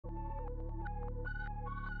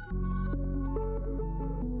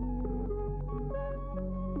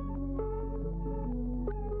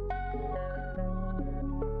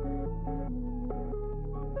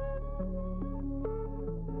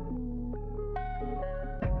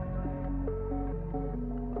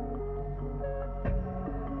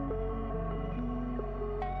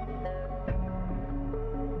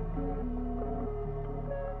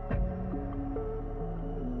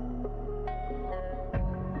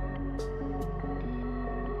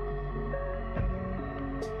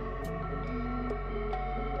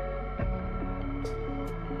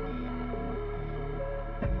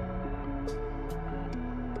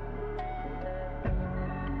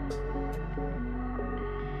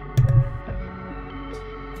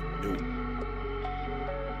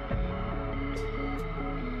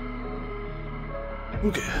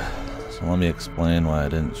Okay, so let me explain why I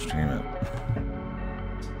didn't stream it.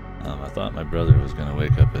 I thought my brother was gonna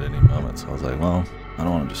wake up at any moment, so I was like, well, I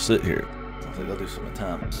don't want to just sit here. I was like, I'll do some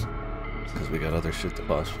attempts, because we got other shit to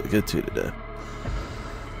possibly get to today.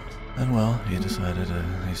 And well, he decided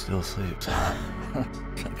he still sleeps.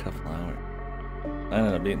 Like a flower. I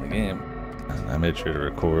ended up beating the game, and I made sure to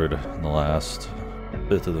record the last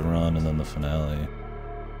bit of the run and then the finale.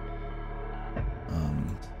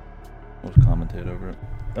 We'll commentate over it.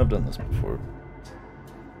 I've done this before.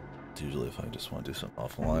 It's usually if I just want to do something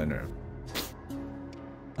offline, or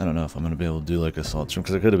I don't know if I'm gonna be able to do like a salt stream,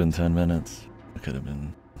 because it could have been 10 minutes. It could have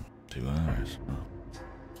been 2 hours.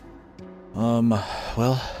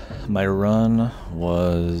 Well, my run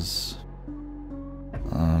was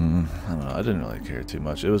I don't know, I didn't really care too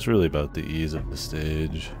much. It was really about the ease of the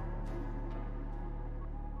stage.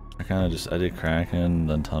 I did Kraken,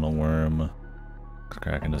 then Tunnel Worm.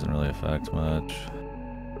 Kraken doesn't really affect much.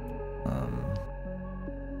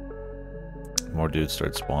 More dudes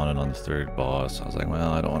start spawning on the third boss. I was like,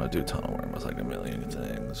 well, I don't want to do Tunnel Worm with like a million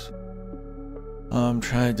things.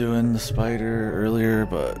 Tried doing the spider earlier,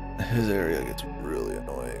 but his area gets really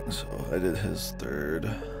annoying, so I did his third.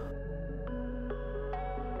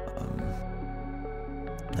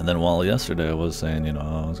 And then while yesterday I was saying, you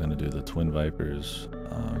know, I was gonna do the Twin Vipers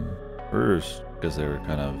first, because they were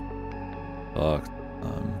kind of fucked.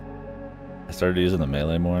 I started using the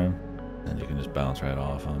melee more, and you can just bounce right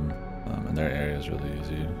off them, and their area is really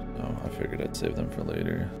easy, so I figured I'd save them for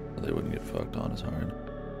later, so they wouldn't get fucked on as hard.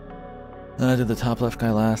 Then I did the top left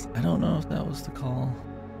guy last. I don't know if that was the call.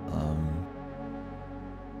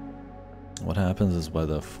 What happens is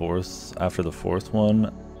after the fourth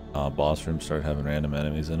one, boss rooms start having random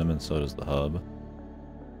enemies in them, and so does the hub.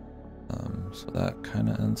 So that kind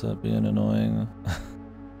of ends up being annoying.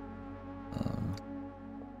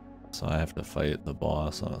 So I have to fight the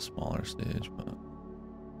boss on a smaller stage, but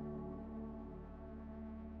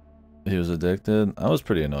he was addicted. I was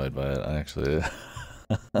pretty annoyed by it, actually.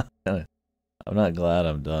 I'm not glad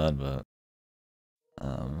I'm done,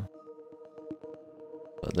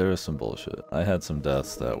 but there was some bullshit. I had some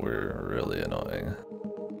deaths that were really annoying.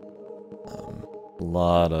 A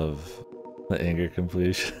lot of the anger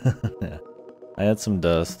completion. Yeah. I had some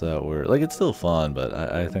deaths that were like, it's still fun, but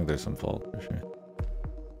I think there's some fault for sure.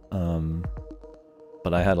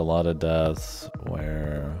 But I had a lot of deaths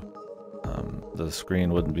where the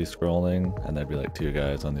screen wouldn't be scrolling, and there'd be like 2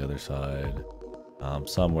 guys on the other side.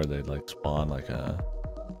 Some where they'd like spawn like a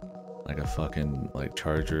fucking like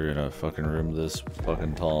charger in a fucking room this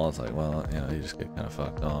fucking tall. It's like, well, you know, you just get kind of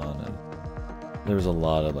fucked on. And there was a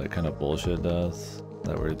lot of like kind of bullshit deaths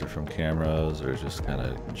that were either from cameras or just kind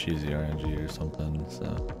of cheesy RNG or something.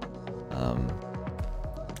 So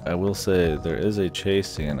I will say there is a chase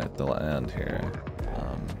scene at the end here.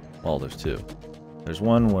 Well, there's 2. There's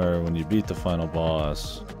one where when you beat the final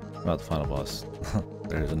boss, not the final boss,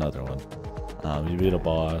 there's another one. You beat a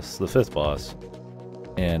boss, the 5th boss,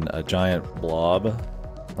 and a giant blob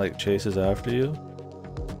like chases after you.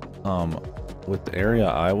 With the area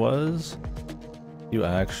I was, you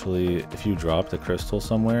actually, if you drop the crystal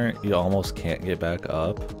somewhere, you almost can't get back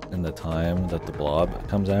up in the time that the blob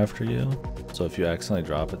comes after you. So if you accidentally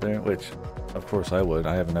drop it there, which of course I would,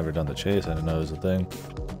 I haven't ever done the chase, I didn't know it was a thing.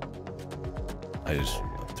 I just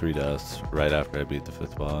 3 deaths right after I beat the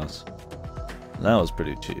 5th boss. And that was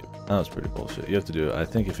pretty cheap. That was pretty bullshit. You have to do, I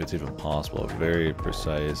think if it's even possible, a very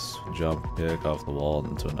precise jump kick off the wall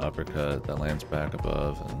into an uppercut that lands back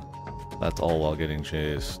above, and that's all while getting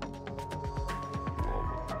chased.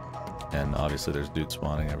 And obviously there's dudes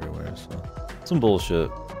spawning everywhere, so some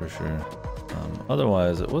bullshit for sure.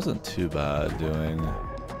 Otherwise, it wasn't too bad doing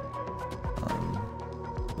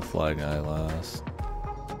the fly guy last.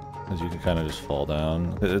 Because you can kind of just fall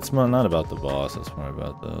down. It's not about the boss, it's more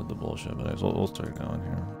about the bullshit, but we'll start going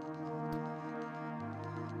here.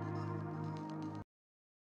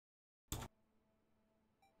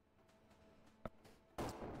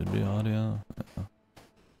 Should be audio. Yeah.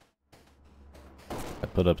 I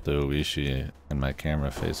put up the Oishi and my camera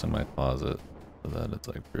face in my closet so that it's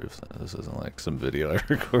like proof that this isn't like some video I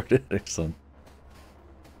recorded or something.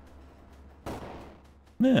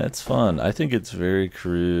 Yeah, it's fun. I think it's very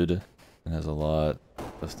crude and has a lot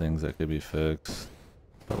of things that could be fixed.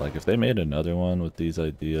 But like if they made another one with these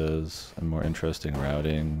ideas and more interesting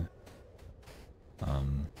routing,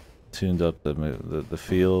 tuned up the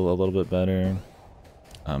feel a little bit better.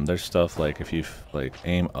 There's stuff like if you like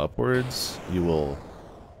aim upwards, you will.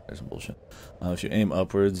 There's some bullshit. If you aim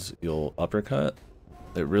upwards, you'll uppercut.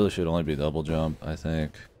 It really should only be double jump, I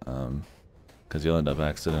think. because you'll end up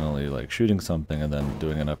accidentally like shooting something and then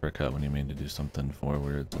doing an uppercut when you mean to do something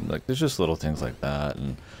forwards, and like there's just little things like that,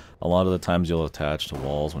 and a lot of the times you'll attach to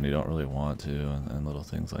walls when you don't really want to, and little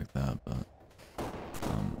things like that. But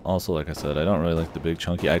also, like I said, I don't really like the big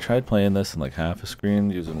chunky. I tried playing this in like half a screen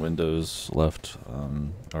using Windows left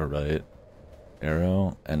or right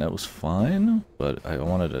arrow, and it was fine, but I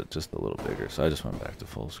wanted it just a little bigger, so I just went back to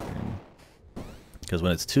full screen. Because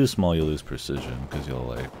when it's too small, you lose precision, because you'll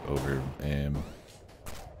like over aim.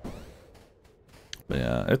 But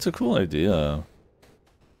yeah, it's a cool idea.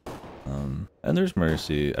 And there's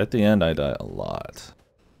mercy. At the end, I die a lot,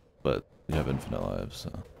 but you have infinite lives,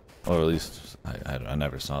 so. Or at least I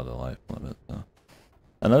never saw the life limit. So.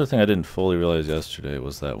 Another thing I didn't fully realize yesterday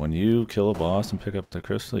was that when you kill a boss and pick up the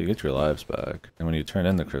crystal, you get your lives back, and when you turn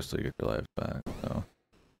in the crystal, you get your lives back. So.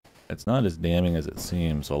 It's not as damning as it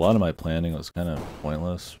seems, so a lot of my planning was kind of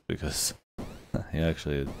pointless, because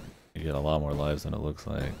you get a lot more lives than it looks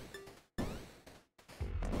like.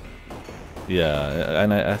 Yeah,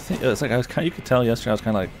 and I think it's like you could tell yesterday I was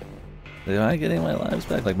kind of like, am I getting my lives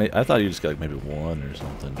back? Like I thought you just get like maybe one or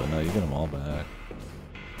something, but no, you get them all back.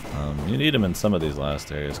 You need them in some of these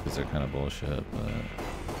last areas because they're kind of bullshit, but.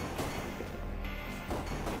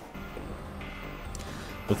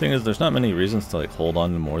 The thing is, there's not many reasons to like hold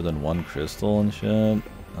on to more than one crystal and shit,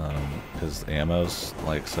 because ammo's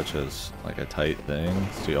like such as like a tight thing,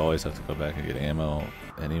 so you always have to go back and get ammo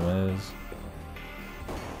anyways.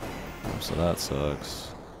 So that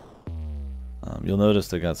sucks. You'll notice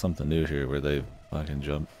they got something new here where they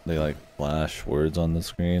fucking they like flash words on the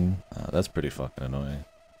screen. That's pretty fucking annoying.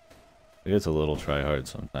 It gets a little try hard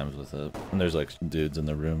sometimes with it, and there's like dudes in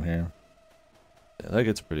the room here. Yeah, that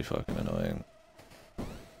gets pretty fucking annoying.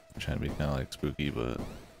 I'm trying to be kind of like spooky, but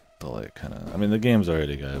the like kind of, I mean the game's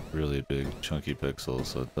already got really big chunky pixels,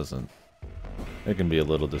 so it can be a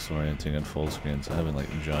little disorienting in full screen, so having like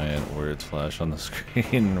giant words flash on the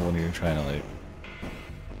screen when you're trying to like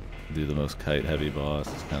do the most kite heavy boss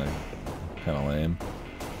is kind of lame.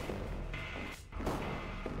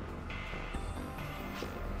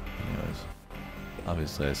 Anyways,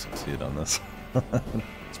 obviously I succeed on this.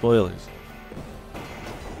 Spoilers.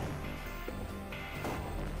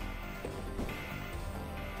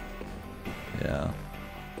 Yeah.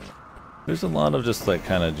 There's a lot of just like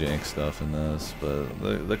kind of jank stuff in this, but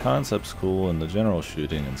the concept's cool and the general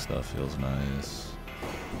shooting and stuff feels nice.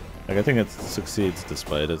 Like I think it succeeds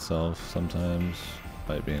despite itself sometimes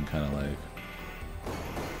by being kind of like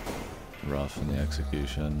rough in the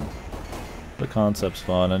execution. The concept's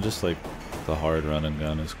fun, and just like the hard run and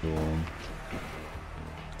gun is cool.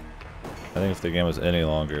 I think if the game was any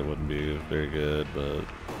longer it wouldn't be very good, but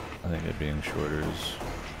I think it being shorter is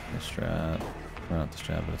the strat. Or not the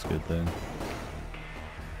strat, but it's a good thing.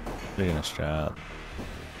 Being a strat.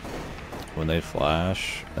 When they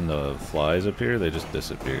flash and the flies appear, they just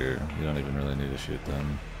disappear. You don't even really need to shoot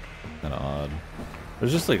them. Kinda odd.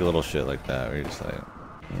 There's just like a little shit like that where you're just like,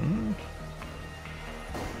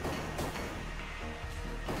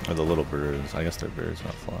 Or the little birds. I guess they're birds,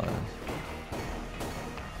 not flies.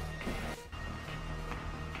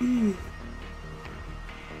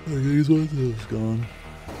 Okay, he's one that's gone.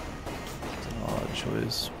 Odd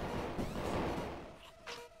choice.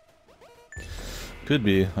 Could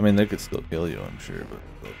be. I mean, they could still kill you, I'm sure, but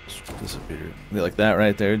they'll just disappear. Like that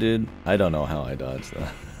right there, dude. I don't know how I dodged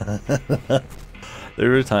that. There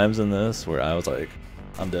were times in this where I was like,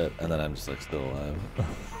 I'm dead, and then I'm just like still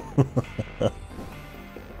alive.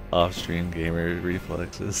 Off-stream gamer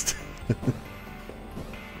reflexes.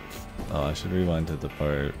 Oh, I should rewind to the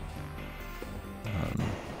part.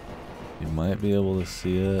 You might be able to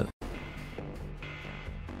see it.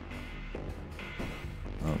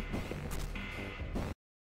 Oh.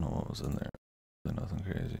 No, what was in there? Nothing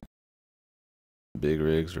crazy. Big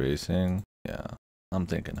rigs racing. Yeah, I'm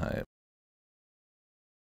thinking hype.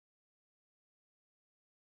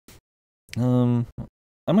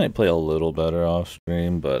 I might play a little better off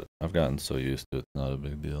stream, but I've gotten so used to it, it's not a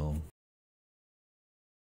big deal.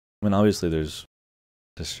 I mean, obviously there's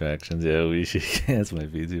distractions. Yeah, that's my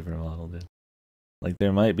VTuber model, dude. Like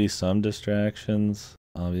there might be some distractions,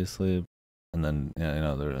 obviously, and then yeah, you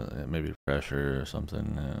know, there may be pressure or something.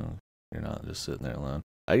 You know, you're not just sitting there alone.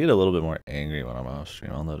 I get a little bit more angry when I'm off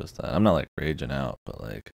stream. I'll notice that. I'm not like raging out, but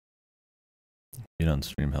like, you know, on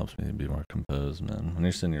stream helps me be more composed, man. When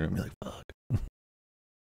you're sitting in your room, you're like, fuck.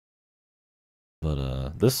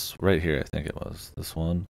 But this right here, I think it was this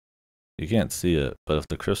one. You can't see it, but if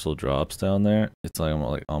the crystal drops down there, it's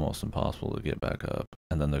like almost impossible to get back up.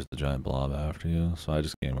 And then there's the giant blob after you, so I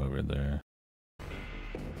just game over there.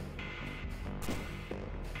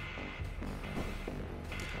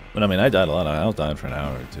 But I mean, I died a lot. I was dying for an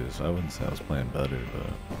hour or two, so I wouldn't say I was playing better,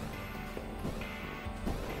 but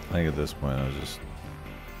I think at this point I was just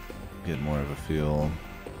getting more of a feel.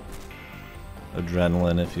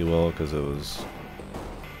 Adrenaline, if you will, because it was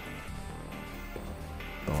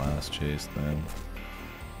the last chase thing.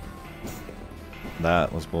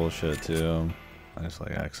 That was bullshit too. I just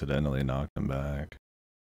like accidentally knocked him back.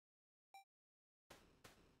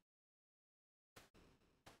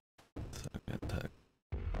 Second tech.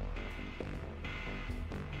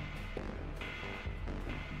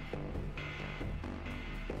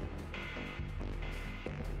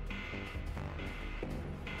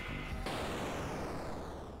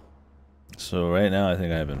 So right now I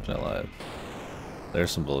think I have infinite life.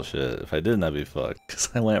 There's some bullshit. If I didn't, I'd be fucked. Because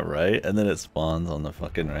I went right, and then it spawns on the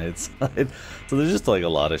fucking right side. So there's just like a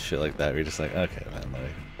lot of shit like that where you're just like, okay man,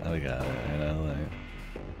 like, we got it, you know? Like,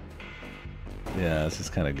 yeah, it's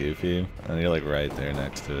just kind of goofy. And you're like right there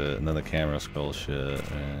next to it, and then the camera scrolls shit,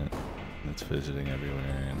 right? And it's fidgeting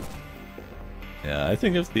everywhere. And yeah, I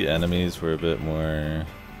think if the enemies were a bit more...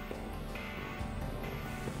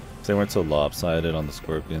 If they weren't so lopsided on the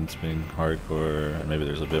scorpions being hardcore, and maybe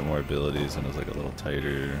there's a bit more abilities and it was like a little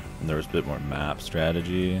tighter, and there was a bit more map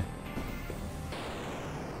strategy,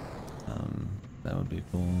 that would be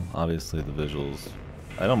cool. Obviously the visuals,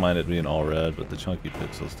 I don't mind it being all red, but the chunky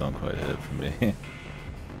pixels don't quite hit for me.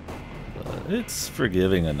 But it's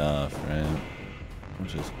forgiving enough, right?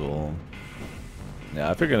 Which is cool. Yeah,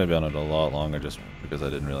 I figured I'd be on it a lot longer just because I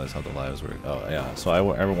didn't realize how the lives work. Oh yeah, so I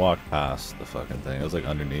walked past the fucking thing. It was like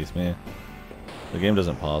underneath me. The game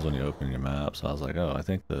doesn't pause when you open your map, so I was like, oh, I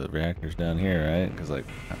think the reactor's down here, right? Because like,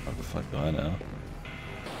 what the fuck do I know?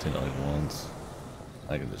 I've seen it like once.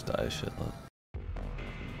 I can just die shit. Look.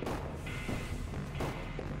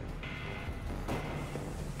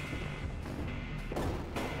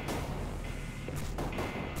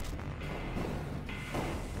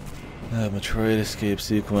 Metroid escape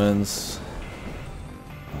sequence.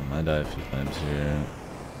 I die a few times here.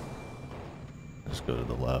 Just go to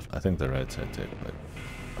the left. I think the right side take like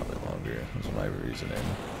probably longer. That's my reasoning.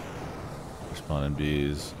 We're spawning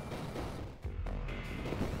bees.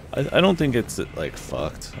 I don't think it's like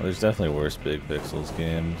fucked. There's definitely worse big pixels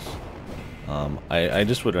games. I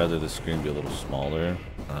just would rather the screen be a little smaller.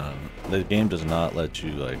 The game does not let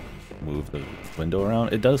you like move the window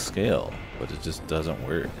around. It does scale, but it just doesn't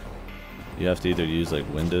work. You have to either use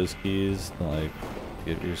like Windows keys to like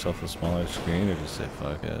give yourself a smaller screen, or just say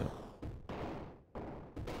fuck it.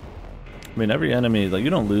 I mean, every enemy, like, you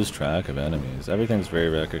don't lose track of enemies. Everything's very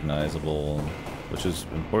recognizable, which is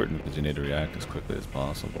important because you need to react as quickly as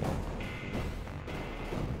possible.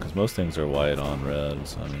 Because most things are white on red,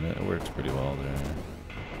 so I mean, it works pretty well there.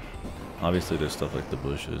 Obviously, there's stuff like the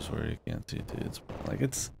bushes where you can't see dudes, but like,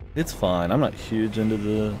 it's fine. I'm not huge into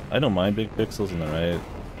the... I don't mind big pixels in the right,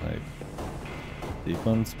 like,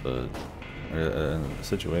 sequence, but... or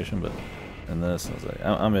situation, but in this, I was like,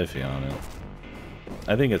 I'm iffy on it.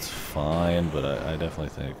 I think it's fine, but I definitely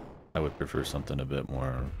think I would prefer something a bit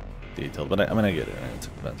more detailed. But I mean, I get it, right? It's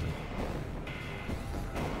expensive.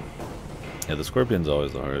 Yeah, the Scorpion's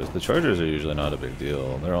always the hardest. The Chargers are usually not a big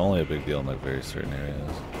deal. They're only a big deal in like very certain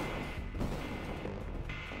areas.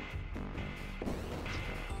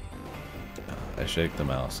 I shake the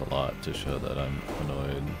mouse a lot to show that I'm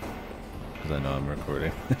annoyed. Because I know I'm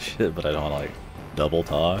recording shit, but I don't want to like double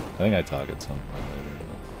talk. I think I talk at some point later.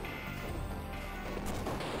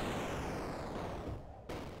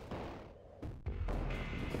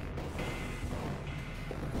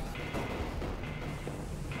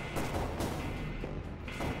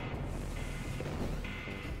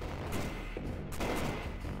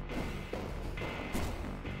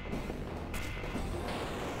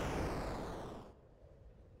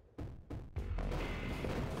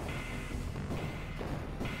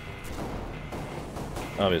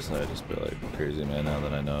 Obviously, I just feel like crazy man now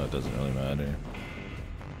that I know it doesn't really matter.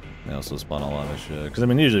 I also spawn a lot of shit. Because, I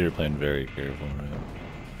mean, usually you're playing very careful, right?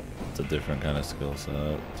 It's a different kind of skill set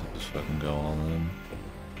to just fucking go all in.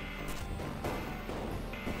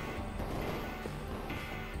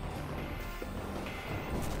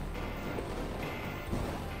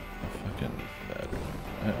 Fucking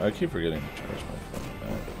battery. I keep forgetting to charge my phone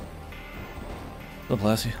back. What's up,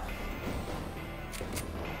 Lassie?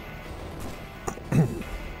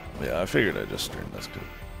 Yeah, I figured I'd just stream this because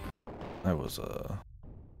I was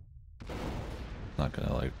not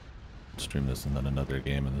gonna like stream this and then another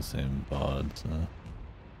game in the same VOD, so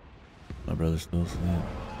my brother's still asleep.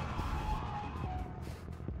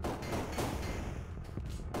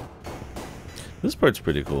 This part's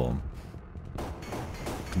pretty cool.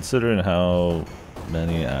 Considering how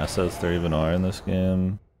many assets there even are in this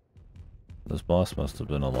game, This boss must have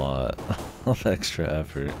been a lot of extra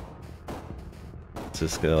effort. It's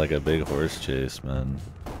just got like a big horse chase, man.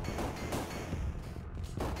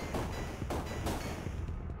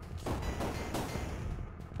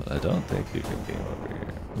 But I don't think you can game over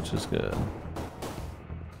here, which is good.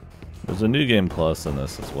 There's a new game plus in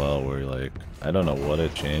this as well, where like, I don't know what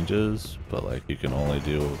it changes, but like you can only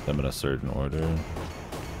do them in a certain order.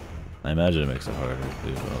 I imagine it makes it harder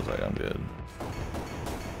too, but I was like, I'm good.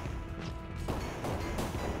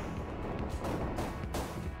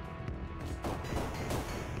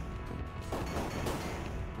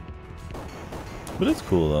 But it's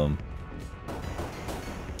cool though.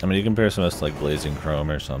 I mean, you compare some of this to like Blazing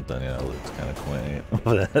Chrome or something, you know, it looks kind of quaint.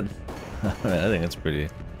 But I mean, I think it's pretty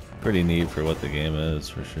neat for what the game is,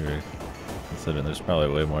 for sure. Considering there's probably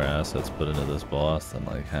way more assets put into this boss than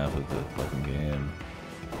like half of the fucking game.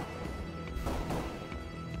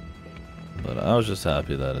 But I was just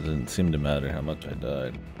happy that it didn't seem to matter how much I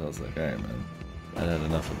died. I was like, alright man, I had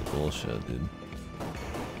enough of the bullshit, dude.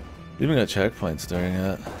 Even got checkpoints during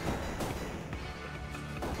it.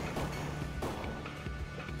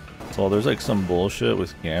 So there's like some bullshit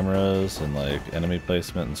with cameras and like enemy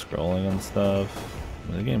placement and scrolling and stuff. I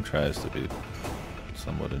mean, the game tries to be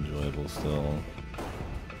somewhat enjoyable still.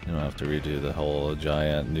 You don't have to redo the whole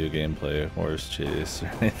giant new gameplay horse chase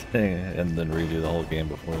or anything and then redo the whole game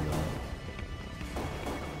before that.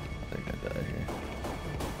 I think I die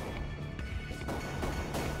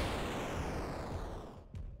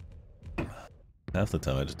here. Half the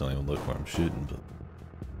time I just don't even look where I'm shooting, but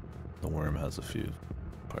the worm has a few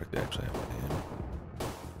parts they actually have to aim.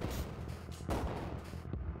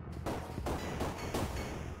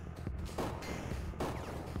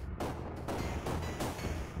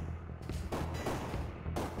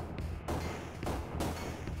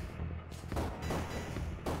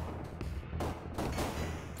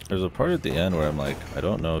 There's a part at the end where I'm like, I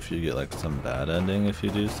don't know if you get like some bad ending if you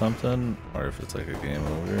do something, or if it's like a game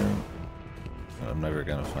over. I'm never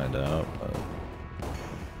gonna find out, but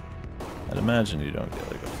I'd imagine you don't get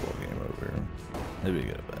like a full game over. Maybe you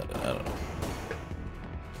get a bad end, I don't know.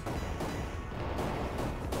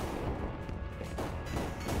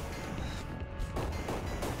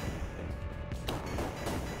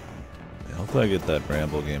 Yeah, hopefully I get that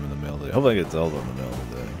Bramble game in the mail today. Hopefully I get Zelda in the mail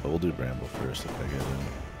today, but we'll do Bramble first if I get in.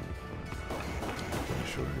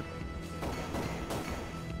 Short.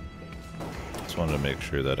 Just wanted to make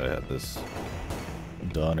sure that I had this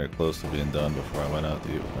done or close to being done before I went out to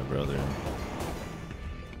eat with my brother.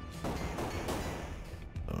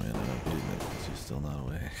 Oh man, I'm not beating it because he's still not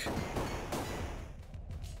awake.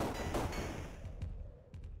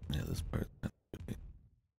 Yeah, this part.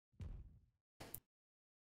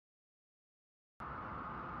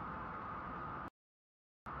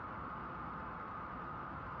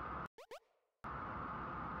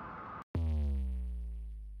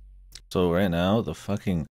 So right now, the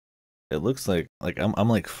fucking, it looks like I'm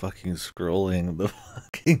like fucking scrolling the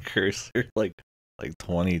fucking cursor like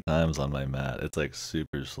 20 times on my mat. It's like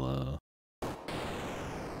super slow.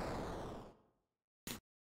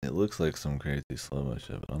 It looks like some crazy slow mo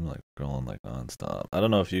shit, but I'm like scrolling like non-stop. I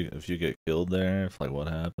don't know if you get killed there, if like what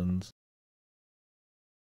happens.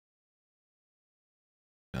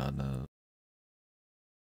 God knows.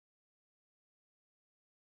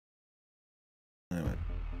 Anyway.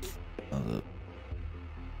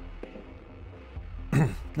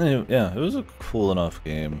 Anyway, yeah, it was a cool enough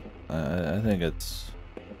game. I think it's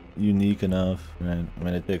unique enough, right? I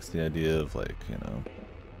mean, it takes the idea of like, you know.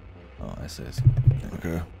 Oh, I see.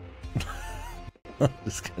 Okay. I'm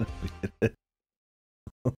just gonna beat it.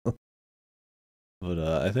 But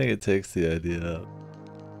I think it takes the idea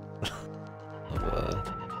of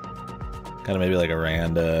kind of maybe like a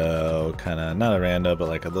rando, kind of not a rando, but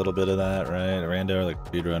like a little bit of that, right? A rando or like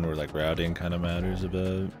speedrun where like routing kind of matters a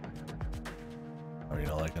bit. Or, you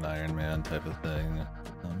know, like an Iron Man type of thing.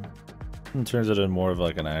 And turns it into more of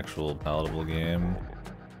like an actual palatable game.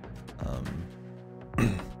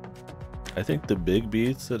 I think the big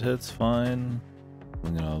beats it hits fine.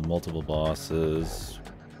 You know, multiple bosses,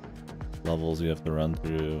 levels you have to run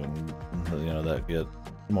through, and you know, that get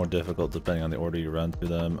more difficult depending on the order you run through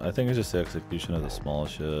them. I think it's just the execution of the small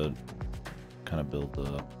shit kind of built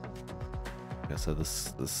up. Like I said, the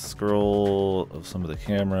scroll of some of the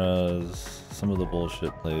cameras, some of the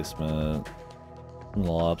bullshit placement, some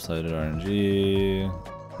lopsided RNG,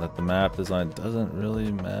 that the map design doesn't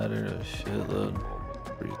really matter a shitload.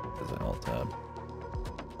 Design alt tab.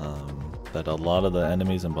 That a lot of the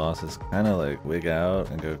enemies and bosses kind of like wig out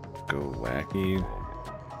and go wacky.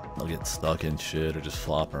 They'll get stuck in shit or just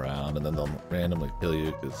flop around, and then they'll randomly kill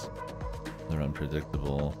you because they're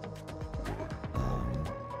unpredictable.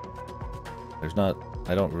 there's not,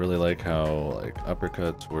 I don't really like how like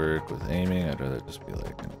uppercuts work with aiming. I'd rather just be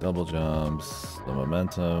like, you know, double jumps, the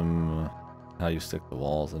momentum, how you stick the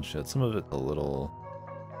walls and shit. Some of it's a little,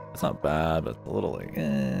 it's not bad, but it's a little like,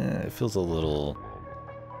 it feels a little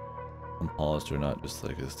unpolished or not just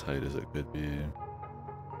like as tight as it could be.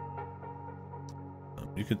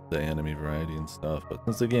 You could say enemy variety and stuff, but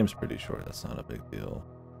since the game's pretty short, that's not a big deal.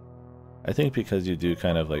 I think because you do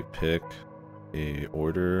kind of like pick a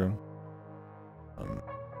order,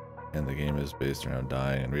 and the game is based around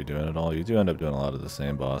dying and redoing it all, you do end up doing a lot of the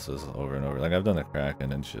same bosses over and over. Like I've done the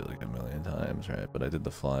Kraken and shit like a million times, right? But I did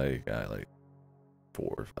the Fly guy like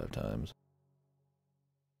 4 or 5 times.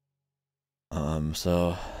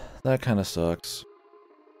 So that kind of sucks.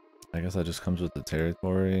 I guess that just comes with the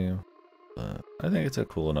territory. But I think it's a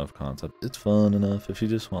cool enough concept. It's fun enough if you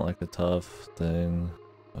just want like a tough thing.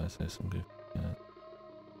 I say some good. Yeah.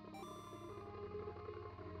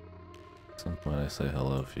 At some point I say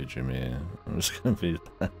hello future me. I'm just gonna be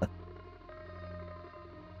that.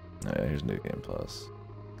 Alright, here's New Game Plus.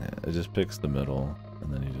 Yeah, it just picks the middle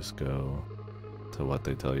and then you just go to what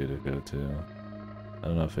they tell you to go to. I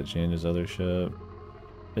don't know if it changes other shit.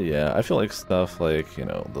 But yeah, I feel like stuff like, you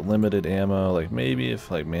know, the limited ammo, like maybe if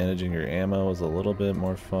like managing your ammo was a little bit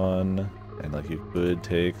more fun, and like you could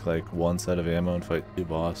take like 1 set of ammo and fight 2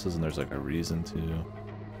 bosses and there's like a reason to.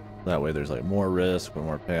 That way there's like more risk but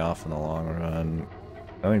more payoff in the long run.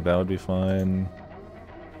 I think that would be fine.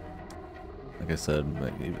 Like I said,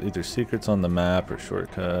 like either secrets on the map or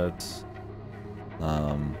shortcuts.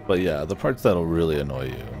 But yeah, the parts that'll really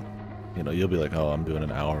annoy you know, you'll be like, oh, I'm doing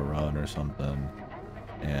an hour run or something.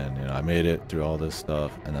 And, you know, I made it through all this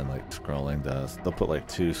stuff, and then, like, scrolling deaths. They'll put, like,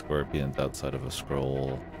 2 scorpions outside of a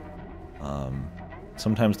scroll.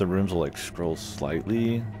 Sometimes the rooms will, like, scroll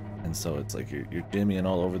slightly, and so it's like you're jimmying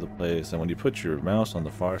all over the place. And when you put your mouse on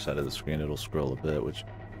the far side of the screen, it'll scroll a bit, which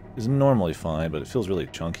is normally fine, but it feels really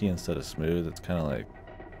chunky instead of smooth. It's kind of like...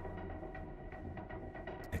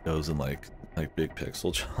 it goes in, like big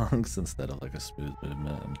pixel chunks instead of, like, a smooth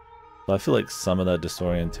movement. So I feel like some of that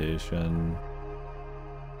disorientation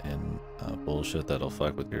and bullshit that'll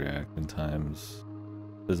fuck with your reaction times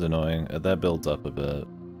is annoying. That builds up a bit,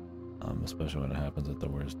 especially when it happens at the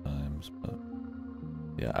worst times. But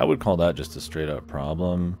yeah, I would call that just a straight up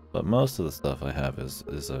problem. But most of the stuff I have is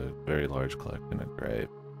a very large collection of gripe.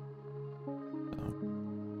 So,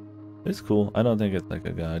 it's cool. I don't think it's like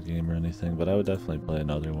a god game or anything, but I would definitely play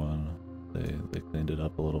another one. They cleaned it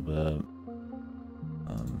up a little bit.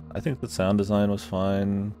 I think the sound design was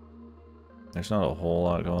fine. There's not a whole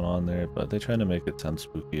lot going on there, but they try to make it sound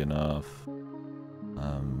spooky enough.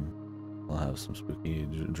 They'll have some spooky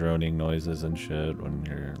droning noises and shit when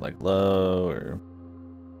you're like low, or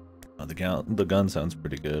the gun sounds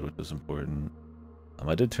pretty good, which is important.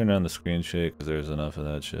 I did turn on the screen shake because there's enough of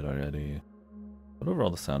that shit already. But overall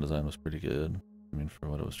the sound design was pretty good. I mean, for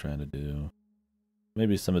what it was trying to do.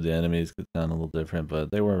 Maybe some of the enemies could sound a little different,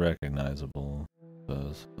 but they were recognizable.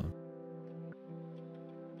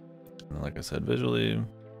 And like I said, visually,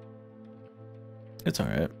 it's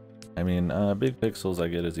alright. I mean, big pixels I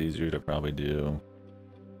get is easier to probably do.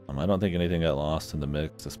 I don't think anything got lost in the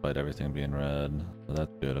mix despite everything being red, so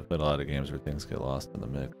that's good. I've played a lot of games where things get lost in the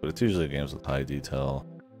mix, but it's usually games with high detail,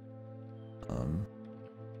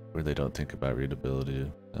 where they don't think about readability.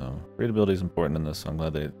 So readability is important in this, so I'm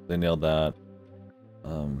glad they nailed that.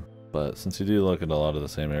 But since you do look at a lot of the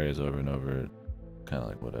same areas over and over, kind of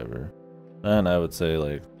like whatever. And I would say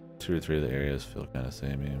like 2 or 3 of the areas feel kind of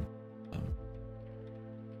samey.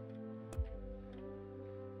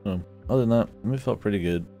 Other than that, it felt pretty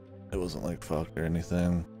good. It wasn't like fucked or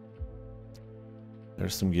anything.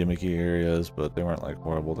 There's some gimmicky areas, but they weren't like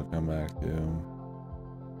horrible to come back to.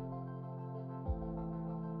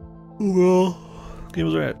 Well, game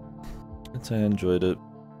was alright. I'd say I enjoyed it,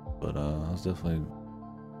 but I was definitely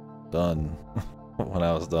done. When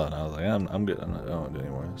I was done, I was like, I'm good. I don't want to do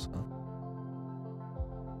anymore. So.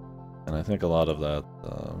 And I think a lot of that,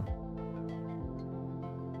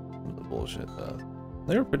 the bullshit death.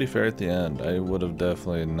 They were pretty fair at the end. I would have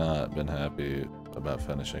definitely not been happy about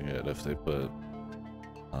finishing it if they put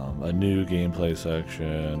a new gameplay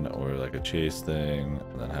section or like a chase thing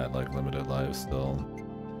that had like limited lives still.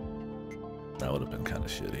 That would have been kind of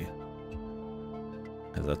shitty.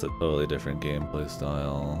 Because that's a totally different gameplay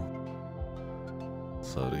style.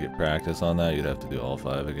 So to get practice on that, you'd have to do all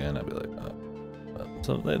 5 again. I'd be like, oh. But,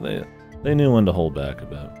 so they knew when to hold back a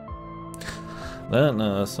bit.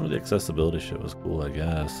 Then some of the accessibility shit was cool, I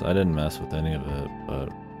guess. I didn't mess with any of it, but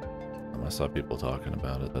I saw people talking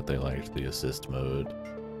about it, that they liked the assist mode.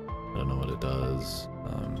 I don't know what it does.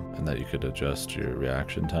 And that you could adjust your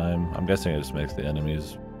reaction time. I'm guessing it just makes the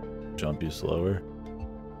enemies jump you slower.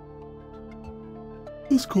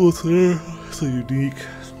 It's cool too. It's a unique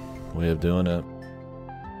way of doing it.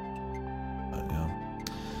 But yeah.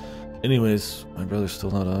 Anyways, my brother's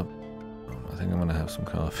still not up. I think I'm gonna have some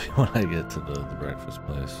coffee when I get to the breakfast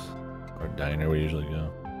place or diner we usually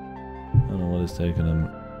go. I don't know what is taking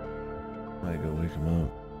him. Might go wake him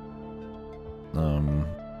up.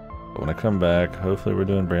 But when I come back, hopefully we're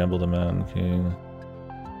doing Bramble the Mountain King.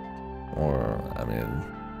 Or, I mean,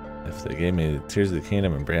 if they gave me Tears of the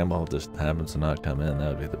Kingdom and Bramble just happens to not come in, that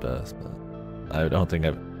would be the best. But I don't think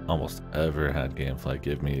I've almost ever had Gamefly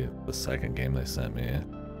give me the second game they sent me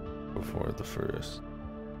before the first.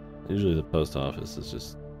 Usually the post office is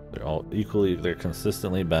just, they're all equally, they're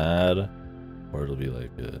consistently bad, or it'll be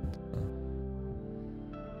like good.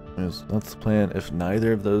 So, that's the plan. If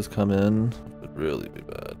neither of those come in, it would really be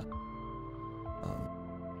bad.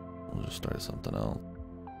 We'll just start something else.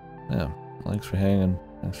 Yeah, thanks for hanging.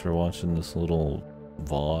 Thanks for watching this little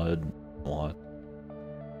VOD.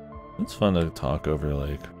 It's fun to talk over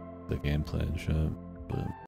like the gameplay and shit, but